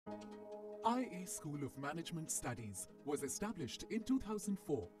IA School of Management Studies was established in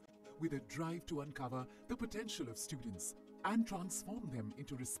 2004 with a drive to uncover the potential of students and transform them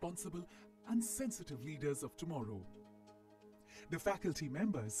into responsible and sensitive leaders of tomorrow. The faculty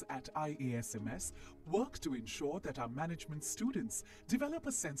members at IASMS work to ensure that our management students develop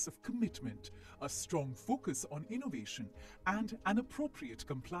a sense of commitment, a strong focus on innovation, and an appropriate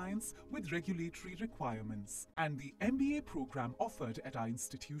compliance with regulatory requirements. And the MBA program offered at our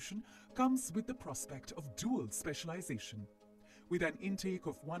institution comes with the prospect of dual specialization. With an intake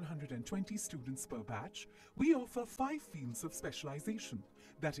of 120 students per batch, we offer 5 fields of specialization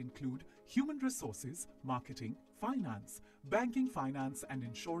that include human resources, marketing, finance, banking, finance and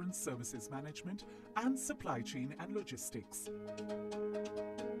insurance services management, and supply chain and logistics.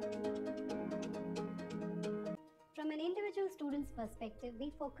 From an individual student's perspective,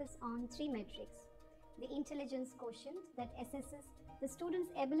 we focus on 3 metrics. The intelligence quotient that assesses the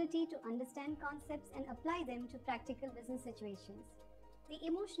student's ability to understand concepts and apply them to practical business situations. The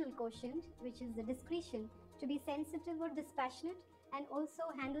emotional quotient, which is the discretion to be sensitive or dispassionate and also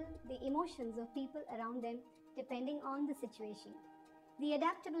handle the emotions of people around them depending on the situation. The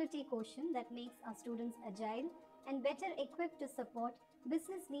adaptability quotient that makes our students agile and better equipped to support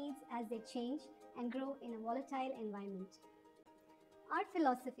business needs as they change and grow in a volatile environment. Our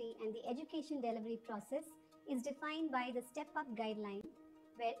philosophy and the education delivery process is defined by the Step Up guideline,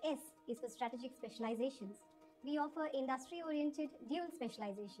 where S is for strategic specializations. We offer industry-oriented dual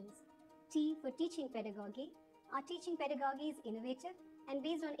specializations. T for teaching pedagogy. Our teaching pedagogy is innovative and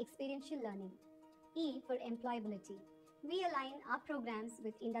based on experiential learning. E for employability. We align our programs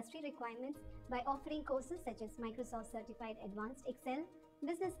with industry requirements by offering courses such as Microsoft Certified Advanced Excel,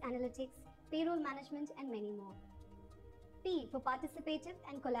 Business Analytics, Payroll Management, and many more. P for participative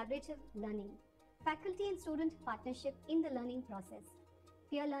and collaborative learning. Faculty and student partnership in the learning process.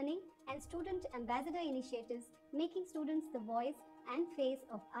 Peer learning and student ambassador initiatives making students the voice and face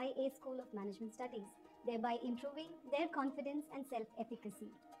of IA School of Management Studies, thereby improving their confidence and self-efficacy.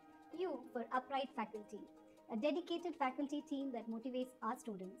 U for upright faculty, a dedicated faculty team that motivates our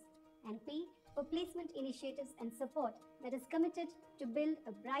students. And P for placement initiatives and support that is committed to build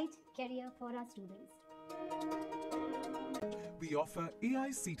a bright career for our students. We offer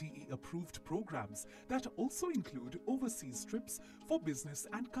AICTE approved programs that also include overseas trips for business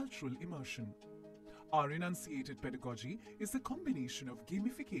and cultural immersion. Our enunciated pedagogy is a combination of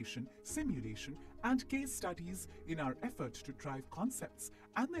gamification, simulation, and case studies in our effort to drive concepts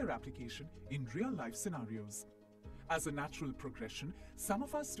and their application in real-life scenarios. As a natural progression, some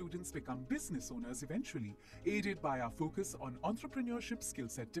of our students become business owners eventually, aided by our focus on entrepreneurship skill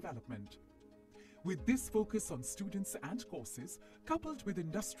set development. With this focus on students and courses, coupled with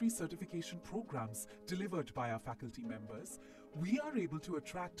industry certification programs delivered by our faculty members, we are able to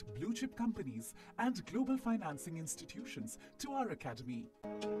attract blue-chip companies and global financing institutions to our academy.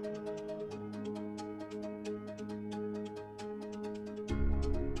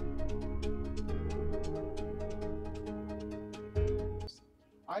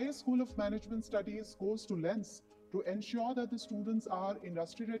 IA School of Management Studies goes to lengths to ensure that the students are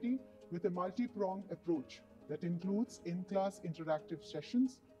industry ready with a multi-pronged approach that includes in-class interactive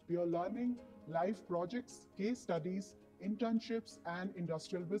sessions, peer learning, live projects, case studies, internships, and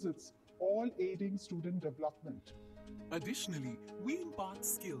industrial visits, all aiding student development. Additionally, we impart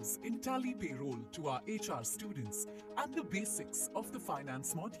skills in Tally Payroll to our HR students and the basics of the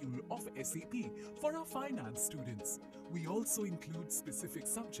finance module of SAP for our finance students. We also include specific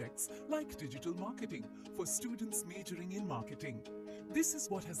subjects like digital marketing for students majoring in marketing. This is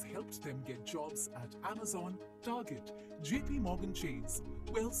what has helped them get jobs at Amazon, Target, JP Morgan Chase,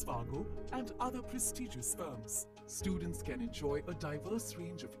 Wells Fargo, and other prestigious firms. Students can enjoy a diverse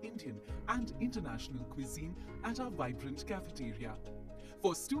range of Indian and international cuisine at our vibrant cafeteria.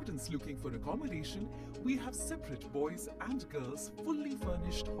 For students looking for accommodation, we have separate boys and girls fully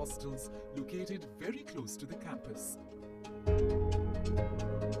furnished hostels located very close to the campus.